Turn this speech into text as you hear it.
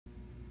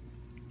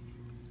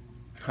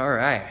All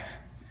right.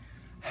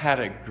 Had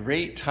a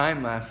great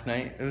time last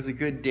night. It was a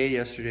good day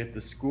yesterday at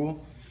the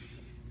school.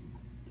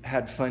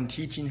 Had fun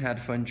teaching, had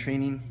fun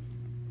training.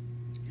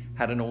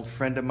 Had an old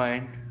friend of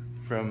mine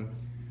from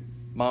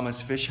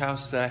Mama's Fish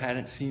House that I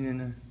hadn't seen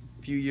in a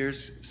few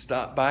years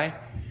stop by.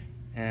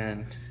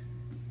 And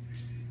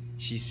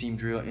she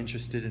seemed real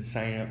interested in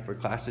signing up for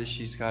classes.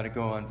 She's got to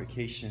go on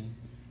vacation.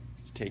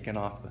 She's taken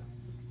off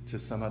to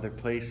some other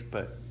place,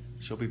 but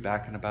she'll be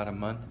back in about a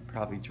month,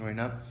 probably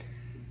join up.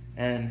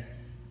 And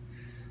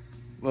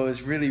what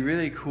was really,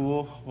 really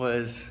cool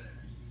was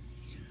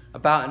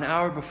about an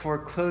hour before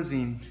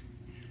closing,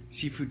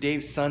 Sifu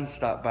Dave's son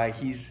stopped by.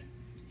 He's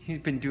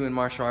been doing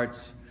martial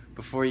arts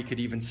before he could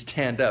even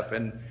stand up,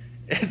 and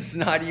it's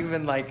not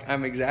even like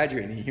I'm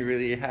exaggerating. He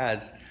really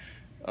has.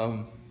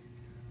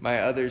 My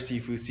other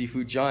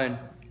Sifu John,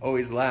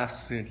 always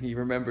laughs and he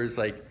remembers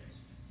like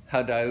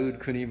how Daoud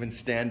couldn't even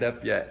stand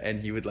up yet,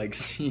 and he would like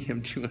see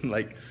him doing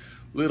like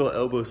little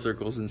elbow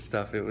circles and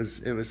stuff. It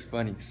was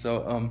funny.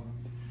 So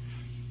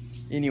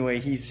anyway,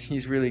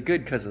 he's really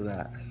good because of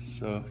that.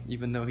 So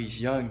even though he's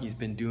young, he's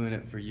been doing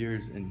it for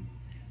years, and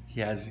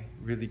he has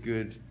really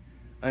good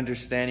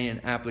understanding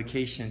and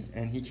application.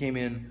 And he came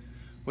in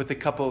with a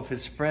couple of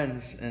his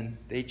friends, and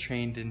they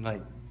trained in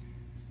like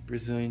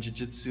Brazilian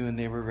Jiu-Jitsu, and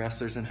they were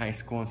wrestlers in high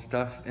school and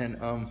stuff. And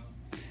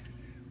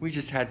we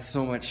just had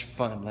so much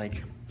fun.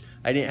 Like,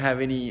 I didn't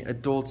have any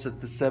adults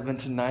at the 7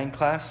 to 9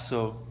 class,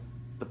 so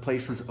the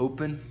place was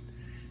open,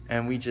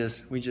 and we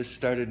just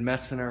started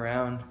messing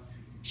around,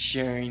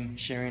 sharing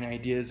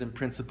ideas and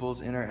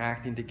principles,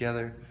 interacting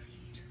together,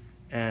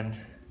 and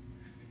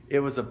it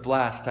was a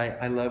blast.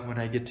 I love when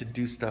I get to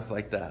do stuff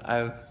like that.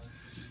 I'm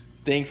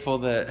thankful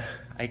that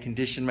I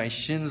condition my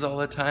shins all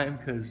the time,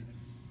 because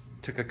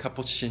took a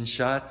couple shin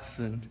shots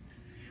and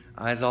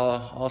eyes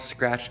all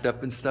scratched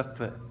up and stuff,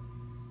 but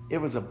it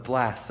was a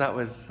blast. That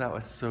was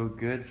so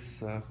good.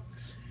 So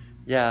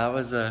yeah, that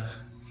was a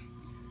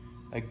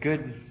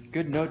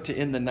good note to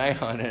end the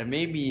night on. And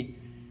maybe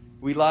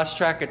we lost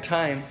track of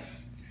time,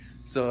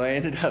 so I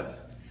ended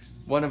up,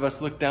 one of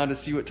us looked down to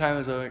see what time it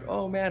was. I was like,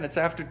 oh man, it's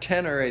after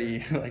 10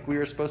 already. Like, we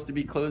were supposed to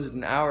be closed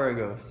an hour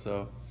ago.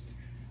 So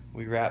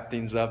we wrapped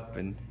things up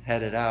and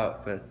headed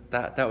out, but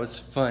that was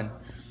fun.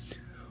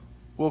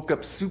 Woke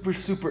up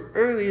super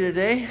early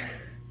today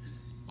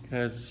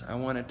because I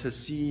wanted to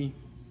see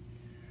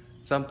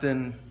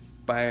something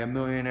by a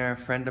millionaire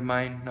friend of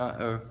mine,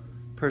 not a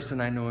person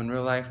I know in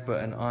real life,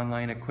 but an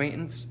online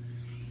acquaintance.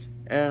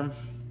 And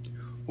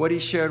what he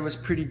shared was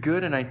pretty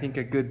good, and I think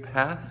a good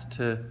path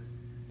to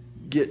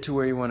get to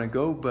where you want to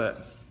go,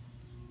 but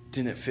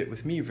didn't fit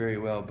with me very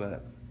well.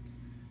 But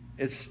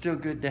it's still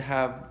good to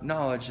have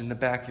knowledge in the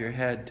back of your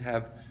head, to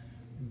have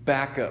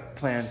backup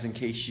plans in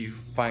case you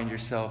find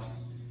yourself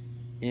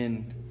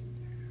in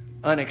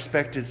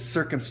unexpected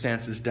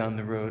circumstances down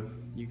the road.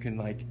 You can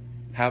like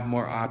have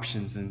more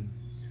options, and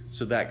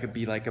so that could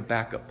be like a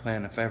backup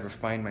plan if I ever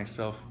find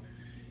myself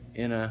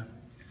in a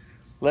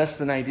less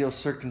than ideal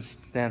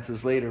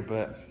circumstances later.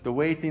 But the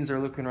way things are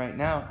looking right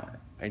now,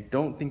 I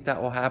don't think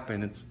that will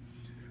happen. It's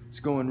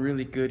going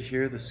really good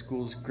here. The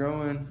school's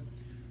growing.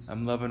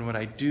 I'm loving what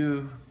I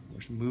do.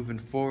 We're moving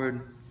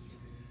forward.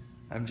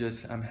 I'm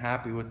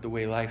happy with the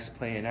way life's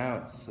playing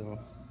out. So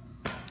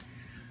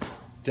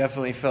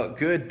definitely felt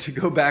good to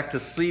go back to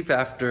sleep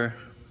after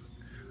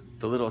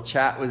the little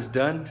chat was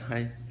done.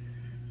 I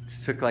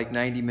took like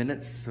 90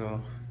 minutes, so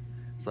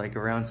it's like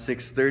around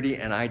 6:30,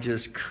 and I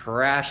just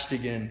crashed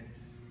again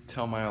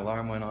till my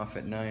alarm went off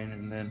at 9,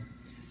 and then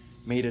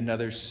made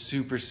another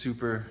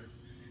super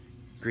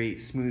great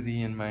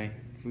smoothie in my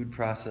food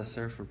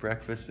processor for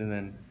breakfast, and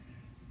then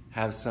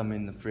have some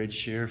in the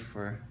fridge here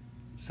for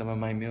some of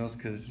my meals,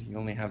 because you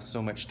only have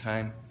so much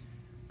time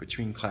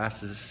between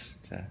classes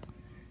to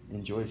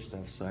enjoy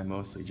stuff. So I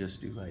mostly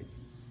just do like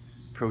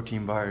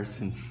protein bars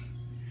and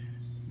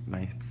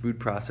my food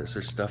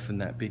processor stuff in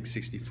that big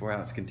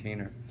 64-ounce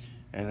container,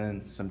 and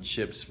then some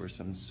chips for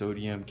some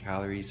sodium,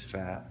 calories,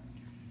 fat,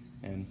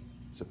 and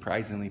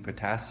surprisingly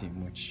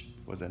potassium, which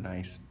was a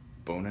nice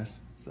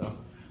bonus. So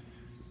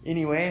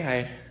anyway,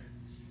 I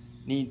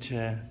need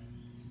to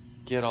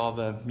get all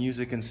the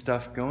music and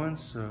stuff going,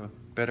 so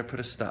better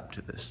put a stop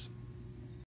to this.